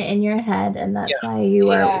envisioning it in your head, and that's why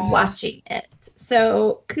you are watching it.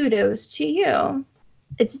 So kudos to you.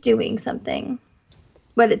 It's doing something.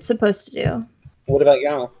 What it's supposed to do. What about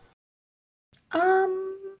y'all? I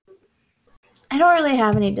don't really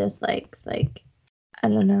have any dislikes. Like, I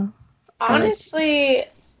don't know. Honestly,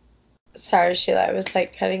 sorry, Sheila, I was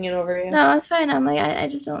like cutting it over you. No, it's fine. I'm like, I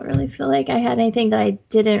just don't really feel like I had anything that I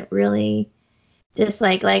didn't really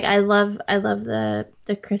dislike. Like, I love the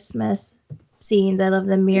Christmas scenes. I love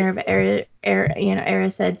the Mirror of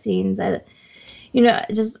Erised scenes.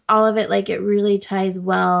 Just all of it. Like, it really ties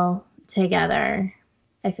well together.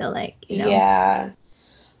 I feel like, Yeah.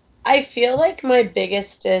 I feel like my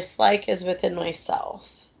biggest dislike is within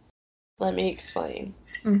myself. Let me explain.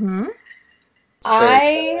 Mm-hmm.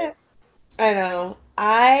 I know.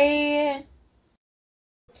 I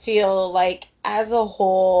feel like as a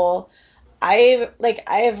whole, I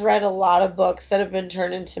have read a lot of books that have been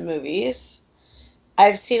turned into movies.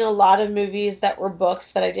 I've seen a lot of movies that were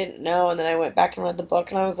books that I didn't know, and then I went back and read the book,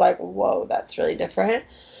 and I was like, whoa, that's really different.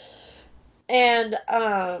 And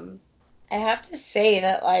I have to say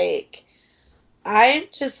that, like, I'm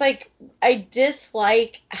just like, I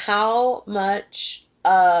dislike how much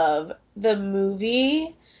of the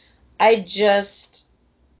movie I just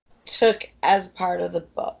took as part of the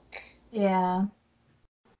book. Yeah.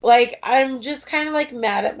 Like, I'm just kind of like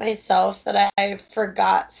mad at myself that I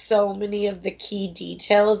forgot so many of the key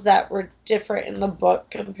details that were different in the book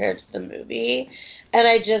compared to the movie. And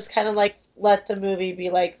I just kind of like let the movie be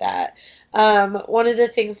like that. One of the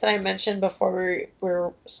things that I mentioned before we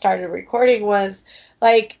started recording was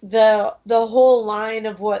like the whole line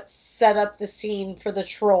of what set up the scene for the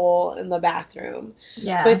troll in the bathroom.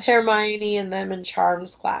 Yeah. With Hermione and them in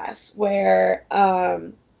Charms class, where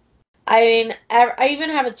I mean, I even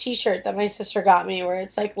have a T-shirt that my sister got me where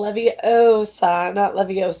it's like Leviosa, not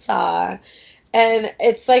Leviosa, and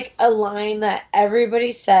it's like a line that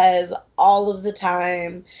everybody says all of the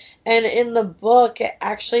time. And in the book, it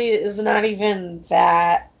actually is not even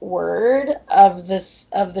that word of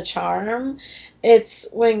the charm. It's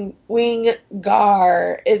Wingar.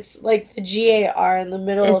 It's like the GAR in the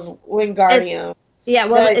middle of Wingardium. Yeah,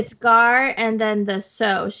 well, it's Gar and then the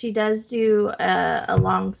so. She does do a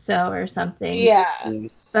long so or something. Yeah.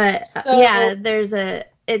 But yeah,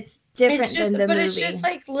 it's different than the movie. It's just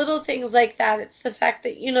like little things like that. It's the fact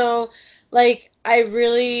that, you know, like I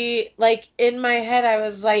really, like in my head, I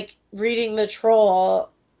was like reading the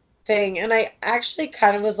troll thing, and I actually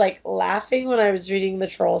kind of was like laughing when I was reading the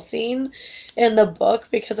troll scene in the book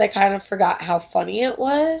because I kind of forgot how funny it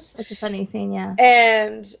was. It's a funny thing, yeah.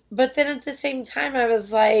 But then at the same time, I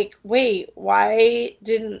was like, wait, why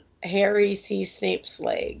didn't Harry see Snape's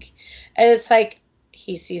leg? And it's like,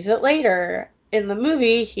 he sees it later. In the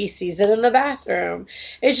movie, he sees it in the bathroom.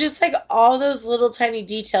 It's just like all those little tiny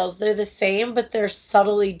details. They're the same, but they're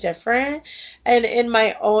subtly different. And in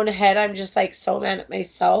my own head, I'm just like so mad at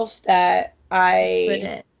myself that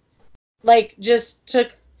I like just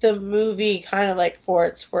took the movie kind of like for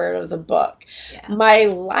its word of the book. Yeah. My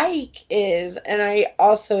like is, and I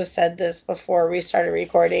also said this before we started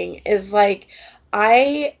recording, is like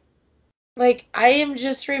I am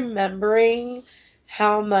just remembering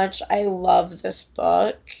how much I love this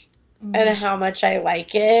book and how much I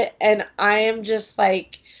like it, and I am just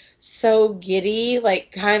like so giddy,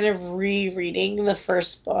 like kind of rereading the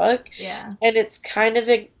first book. Yeah. And it's kind of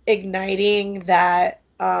igniting that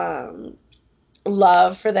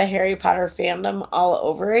love for the Harry Potter fandom all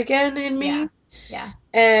over again in me. Yeah.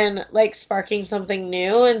 And like sparking something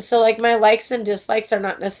new. And so like my likes and dislikes are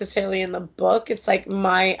not necessarily in the book. It's like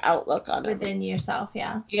my outlook on it. Within yourself,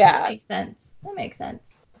 yeah. Yeah. That makes sense.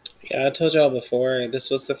 Yeah, I told y'all before,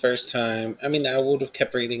 this was the first time. I mean, I would have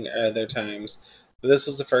kept reading other times. But this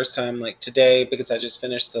was the first time, like today, because I just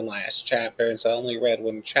finished the last chapter, and so I only read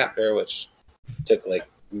one chapter, which took like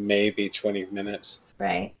maybe 20 minutes.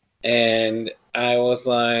 Right. And I was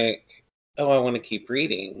like, oh, I want to keep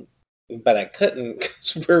reading. But I couldn't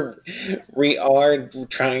because we are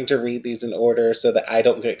trying to read these in order so that I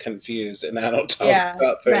don't get confused and I don't talk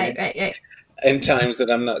about things right. in times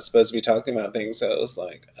that I'm not supposed to be talking about things. So it was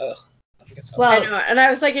like, ugh. I know, and I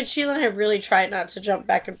was like, and Sheila and I really tried not to jump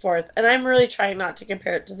back and forth, and I'm really trying not to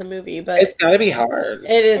compare it to the movie, but it's gotta be hard.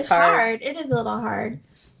 It is hard. It is a little hard,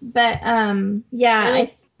 but yeah,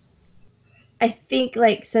 I think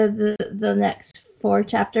like so the next 4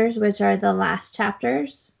 chapters, which are the last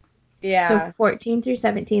chapters. Yeah. So 14 through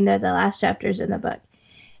 17, they're the last chapters in the book.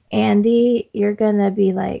 Andy, you're gonna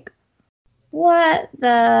be like, what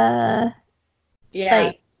the? Yeah.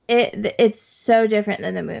 Like it's so different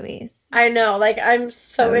than the movies. I know. Like I'm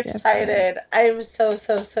so excited. I'm so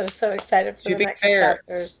excited for the next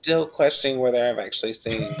chapters. Still questioning whether I've actually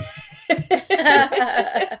seen.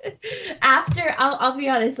 After, I'll be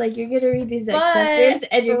honest. Like you're gonna read these next chapters,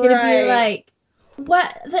 and you're gonna be like,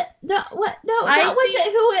 what? That wasn't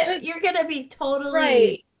who it. You're gonna be totally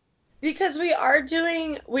right. Because we are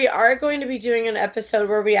going to be doing an episode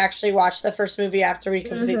where we actually watch the first movie after we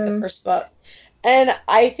complete the first book. And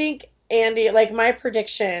I think, Andy, like my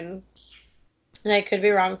prediction, and I could be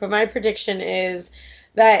wrong, but my prediction is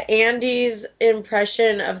that Andy's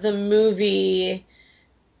impression of the movie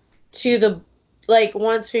to the, like,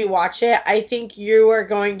 once we watch it, I think you are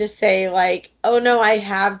going to say, like, oh no, I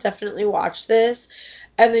have definitely watched this.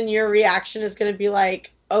 And then your reaction is going to be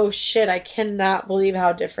like, oh shit, I cannot believe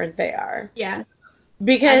how different they are. Yeah.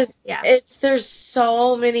 Because there's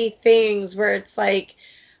so many things where it's like,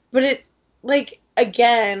 but it's like,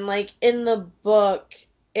 again, like in the book,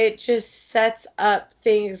 it just sets up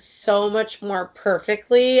things so much more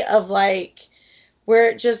perfectly of like where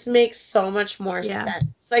it just makes so much more sense.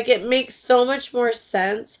 Like it makes so much more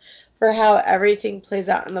sense for how everything plays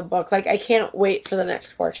out in the book. Like I can't wait for the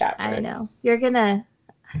next 4 chapters. I know.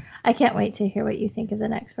 I can't wait to hear what you think of the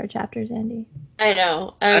next 4 chapters, Andy. I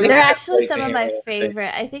know. They're actually some of my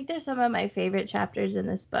favorite. I think they're some of my favorite chapters in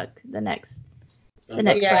this book. The next one,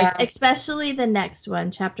 especially the next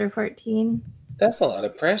one, chapter 14. That's a lot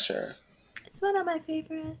of pressure. It's one of my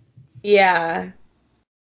favorites. Yeah.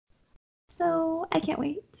 So I can't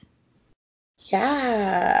wait.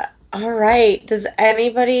 Yeah. All right. Does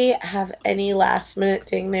anybody have any last minute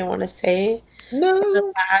thing they want to say?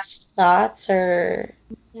 No. Last thoughts or?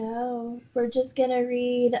 No. We're just gonna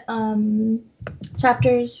read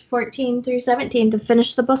chapters 14 through 17 to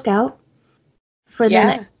finish the book out for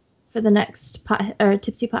the next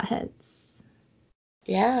Tipsy Potheads.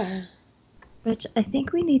 Yeah. Which I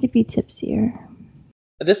think we need to be tipsier.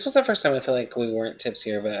 This was the first time I feel like we weren't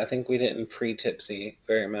tipsier, but I think we didn't pre-tipsy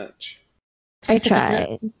very much. I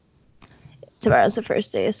tried. Tomorrow's the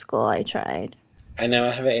first day of school. I tried. I know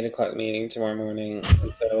I have an 8 o'clock meeting tomorrow morning,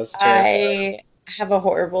 so I was terrified. I have a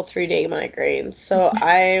horrible 3-day migraine, so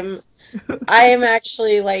I'm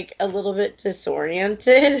actually like a little bit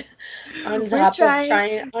disoriented on top of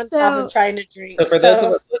trying to drink. So for those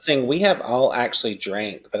of us listening, we have all actually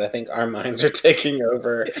drank, but I think our minds are taking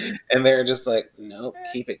over, and they're just like, nope,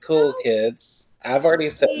 keep it cool, kids. I've already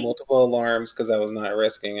set multiple alarms because I was not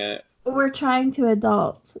risking it. We're trying to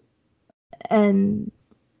adult and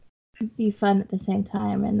be fun at the same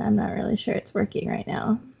time, and I'm not really sure it's working right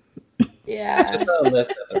now. Yeah. Just on this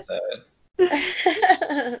episode.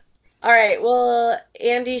 All right. Well,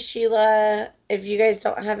 Andy, Sheila, if you guys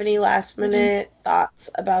don't have any last minute thoughts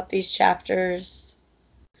about these chapters,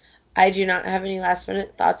 I do not have any last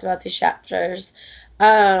minute thoughts about these chapters.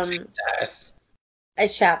 Yes. I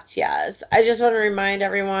just want to remind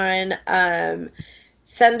everyone,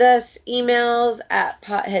 send us emails at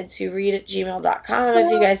potheadswhoread@gmail.com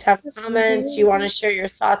if you guys have comments, you want to share your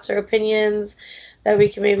thoughts or opinions that we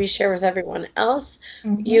can maybe share with everyone else.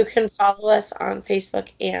 Mm-hmm. You can follow us on Facebook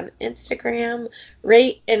and Instagram.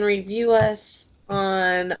 Rate and review us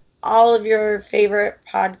on all of your favorite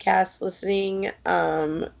podcast listening,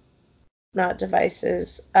 not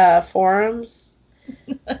devices, forums.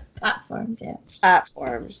 Platforms, yeah.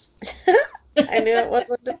 Platforms. I knew it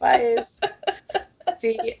wasn't a device.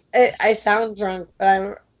 See, I sound drunk, but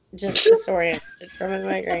I'm just disoriented from my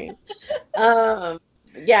migraine.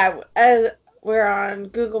 We're on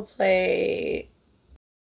Google Play,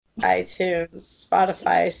 iTunes,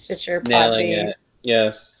 Spotify, Stitcher, Podbean. Nailing it.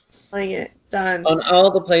 Yes. Nailing it. Done. On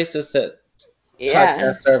all the places that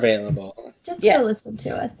podcasts are available. Just go listen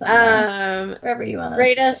to us somewhere, wherever you want to.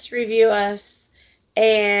 Rate us, review us,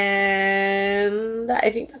 and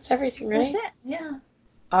I think that's everything, right? That's it. Yeah.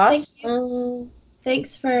 Awesome.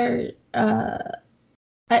 Thanks for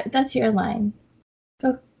that's your line.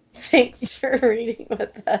 Go. Thanks for reading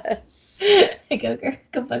with us.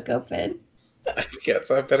 Go, Finn. I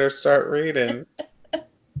guess I better start reading.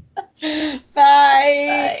 Bye.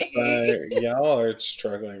 Bye. Y'all are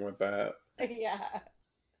struggling with that. Yeah.